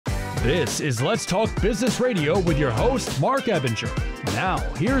This is Let's Talk Business Radio with your host, Marc Ebinger. Now,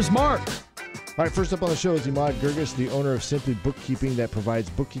 here's Marc. All right, first up on the show is Emad Guirguis, the owner of SimpliBookkeeping that provides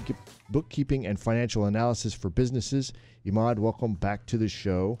bookkeeping and financial analysis for businesses. Emad, welcome back to the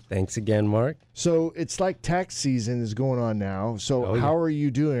show. Thanks again, Mark. So it's like tax season is going on now. So how are you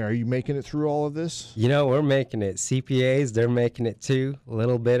doing? Are you making it through all of this? You know, we're making it. CPAs, they're making it too. A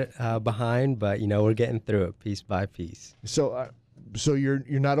little bit behind, but, you know, we're getting through it piece by piece. So you're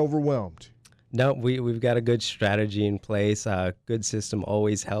not overwhelmed? No, we've got a good strategy in place. Good system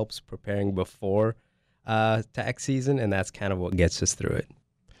always helps preparing before tax season, and that's kind of what gets us through it.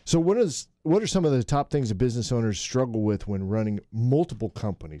 So what are some of the top things that business owners struggle with when running multiple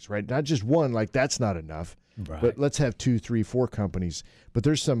companies, right? Not just one, like that's not enough, right. But let's have 2, 3, 4 companies. But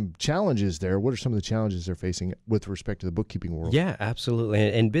there's some challenges there. What are some of the challenges they're facing with respect to the bookkeeping world? Yeah,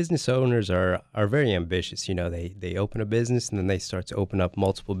 absolutely. And business owners are very ambitious. You know, they open a business and then they start to open up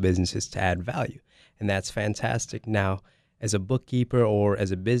multiple businesses to add value. And that's fantastic. Now, as a bookkeeper or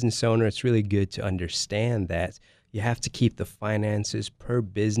as a business owner, it's really good to understand that you have to keep the finances per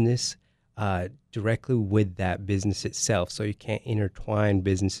business directly with that business itself. So you can't intertwine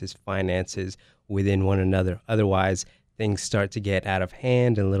businesses' finances within one another. Otherwise, things start to get out of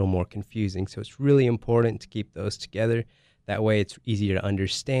hand and a little more confusing. So it's really important to keep those together. That way it's easier to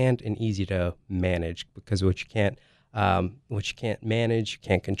understand and easy to manage, because what you can't manage, you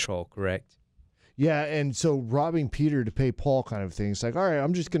can't control, correct? Yeah, and so robbing Peter to pay Paul kind of thing. It's like, all right,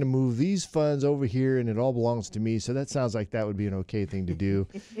 I'm just going to move these funds over here, and it all belongs to me. So that sounds like that would be an okay thing to do.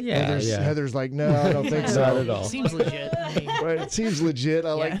 Heather's like, no, I don't think so. Not at all. Seems legit. Right, it seems legit.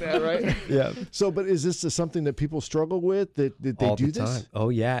 I like that, right? Yeah. So, but is this something that people struggle with, that they all do the this? time. Oh,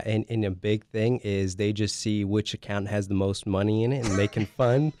 yeah, and a big thing is they just see which account has the most money in it, and they can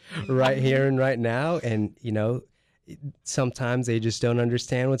fund right here and right now, and, you know, sometimes they just don't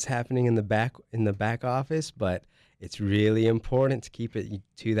understand what's happening in the back office, but it's really important to keep it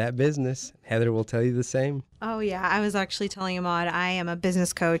to that business. Heather will tell you the same. Oh, yeah. I was actually telling Emad, I am a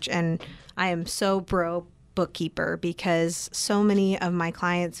business coach, and I am so pro bookkeeper, because so many of my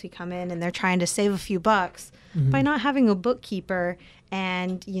clients who come in and they're trying to save a few bucks by not having a bookkeeper.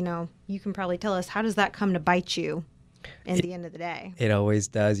 And, you know, you can probably tell us, how does that come to bite you in the end of the day? It always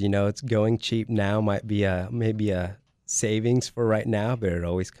does. You know, it's going cheap now might be maybe a savings for right now, but it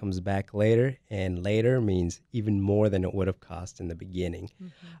always comes back later, and later means even more than it would have cost in the beginning.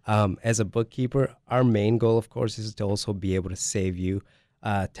 As a bookkeeper, our main goal, of course, is to also be able to save you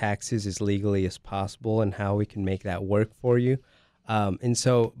taxes as legally as possible, and how we can make that work for you. And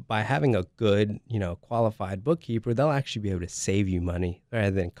so by having a good, you know, qualified bookkeeper, they'll actually be able to save you money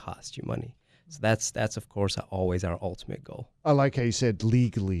rather than cost you money. So that's of course always our ultimate goal. I like how you said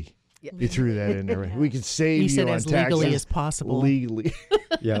legally. Yeah. You threw that in there. We can save He you said on as taxes. legally as possible. Legally.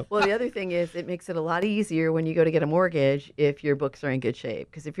 Yeah. Well, the other thing is it makes it a lot easier when you go to get a mortgage if your books are in good shape.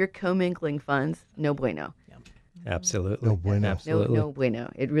 Because if you're commingling funds, no bueno. Absolutely. No bueno. Absolutely. No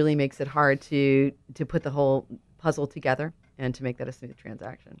bueno. It really makes it hard to put the whole puzzle together and to make that a smooth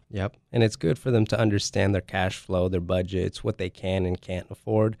transaction. Yep. And it's good for them to understand their cash flow, their budgets, what they can and can't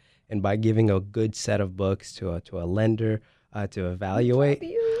afford. And by giving a good set of books to a lender to evaluate,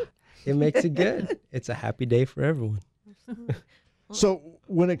 it makes it good. It's a happy day for everyone. So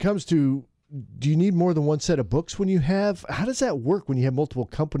when it comes to, do you need more than one set of books when you have, how does that work when you have multiple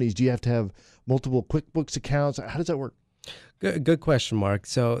companies? Do you have to have multiple QuickBooks accounts? How does that work? Good question, Mark.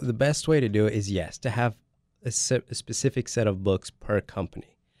 So the best way to do it is, yes, to have a specific set of books per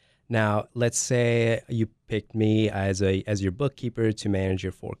company. Now, let's say you picked me as your bookkeeper to manage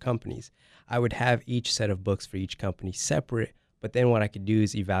your 4 companies. I would have each set of books for each company separate, but then what I could do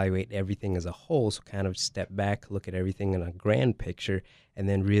is evaluate everything as a whole, so kind of step back, look at everything in a grand picture, and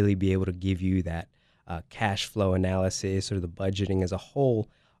then really be able to give you that cash flow analysis or the budgeting as a whole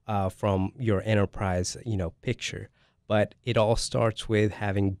from your enterprise, you know, picture. But it all starts with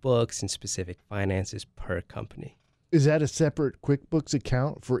having books and specific finances per company. Is that a separate QuickBooks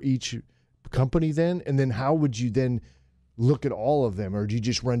account for each company then? And then how would you then look at all of them? Or do you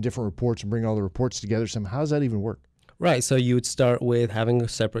just run different reports and bring all the reports together? How does that even work? Right. So you would start with having a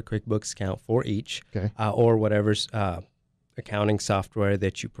separate QuickBooks account for each, okay, or whatever accounting software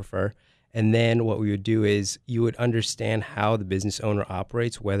that you prefer. And then what we would do is you would understand how the business owner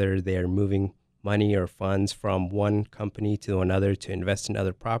operates, whether they're moving money or funds from one company to another to invest in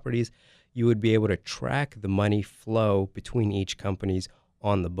other properties. You would be able to track the money flow between each companies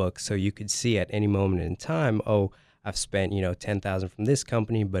on the book. So you could see at any moment in time, oh, I've spent, $10,000 from this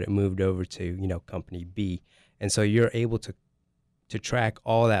company, but it moved over to, company B. And so you're able to track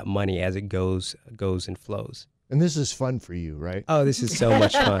all that money as it goes and flows. And this is fun for you, right? Oh, this is so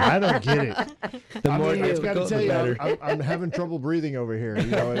much fun. I don't get it. The more I got to tell you, better. I'm having trouble breathing over here. You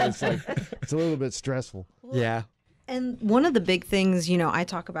know, and it's like it's a little bit stressful. Yeah. And one of the big things, you know, I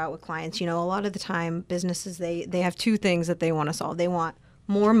talk about with clients, you know, a lot of the time businesses, they have two things that they want to solve. They want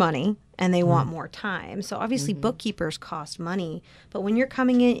more money and they want more time. So obviously bookkeepers cost money, but when you're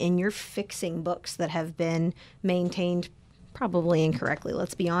coming in and you're fixing books that have been maintained probably incorrectly,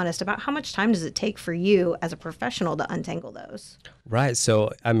 let's be honest, about how much time does it take for you as a professional to untangle those? Right.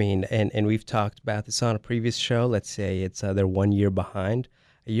 So, I mean, and we've talked about this on a previous show. Let's say it's they're 1 year behind.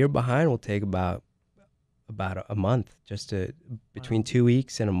 A year behind will take about a month, between 2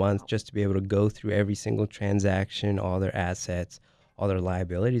 weeks and a month, just to be able to go through every single transaction, all their assets, all their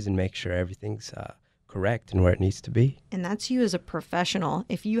liabilities, and make sure everything's correct and where it needs to be. And that's you as a professional.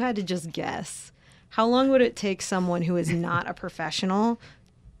 If you had to just guess, how long would it take someone who is not a professional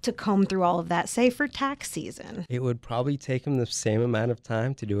to comb through all of that, say for tax season? It would probably take them the same amount of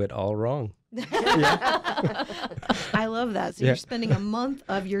time to do it all wrong. I love that. So you're spending a month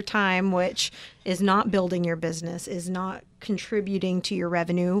of your time, which is not building your business, is not contributing to your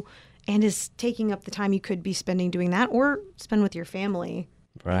revenue, and is taking up the time you could be spending doing that or spend with your family.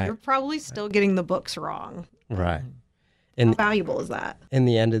 Right. You're probably still getting the books wrong. Right. How valuable is that? In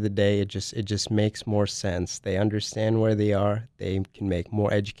the end of the day, it just makes more sense. They understand where they are. They can make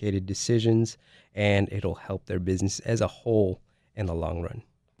more educated decisions, and it'll help their business as a whole in the long run.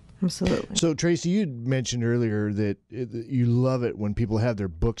 Absolutely. So, Tracy, you mentioned earlier that you love it when people have their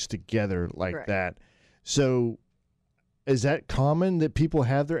books together like that. So, is that common that people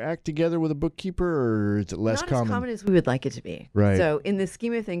have their act together with a bookkeeper, or is it less common? Not as common as we would like it to be. Right. So, in the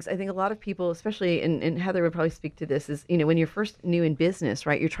scheme of things, I think a lot of people, especially, and Heather would probably speak to this, is, you know, when you're first new in business,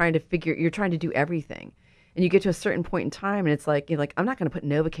 right, you're trying to do everything. And you get to a certain point in time, and it's like, you're like, I'm not going to put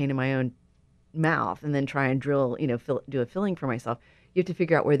Novocaine in my own mouth and then try and drill, do a filling for myself. You have to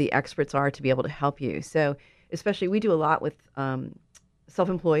figure out where the experts are to be able to help you. So especially we do a lot with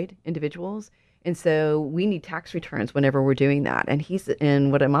self-employed individuals. And so we need tax returns whenever we're doing that.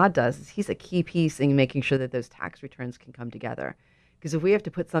 And what Emad does is he's a key piece in making sure that those tax returns can come together. Because if we have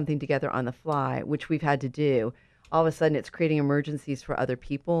to put something together on the fly, which we've had to do, all of a sudden it's creating emergencies for other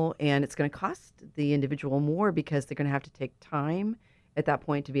people, and it's going to cost the individual more because they're going to have to take time at that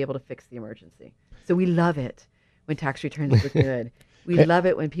point to be able to fix the emergency. So we love it when tax returns look good. We love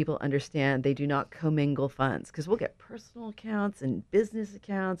it when people understand they do not commingle funds, because we'll get personal accounts and business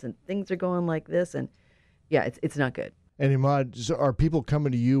accounts and things are going like this. And yeah, it's not good. And Emad, so are people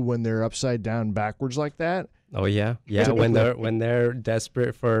coming to you when they're upside down backwards like that? Oh, yeah. Yeah, when they're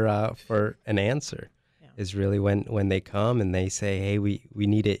desperate for an answer is really when they come and they say, hey, we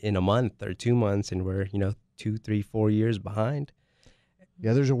need it in a month or 2 months, and we're 2, 3, 4 years behind.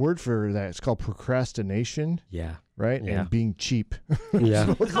 Yeah, there's a word for that. It's called procrastination. Yeah. Right? Yeah. And being cheap.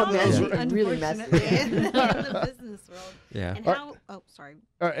 Yeah. Really messy. in the business world. Yeah. And how, sorry.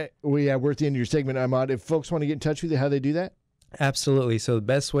 We're at the end of your segment, Emad. If folks want to get in touch with you, how do they do that? Absolutely. So the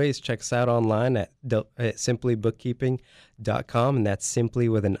best way is check us out online at simplybookkeeping.com, and that's simply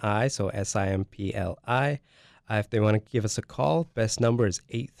with an I, so SIMPLI. If they want to give us a call, best number is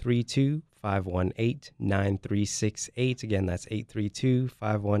 832-518-9368. Again, that's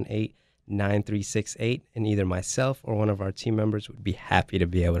 832-518-9368, and either myself or one of our team members would be happy to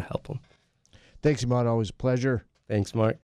be able to help them. Thanks, Emad. Always a pleasure. Thanks, Mark.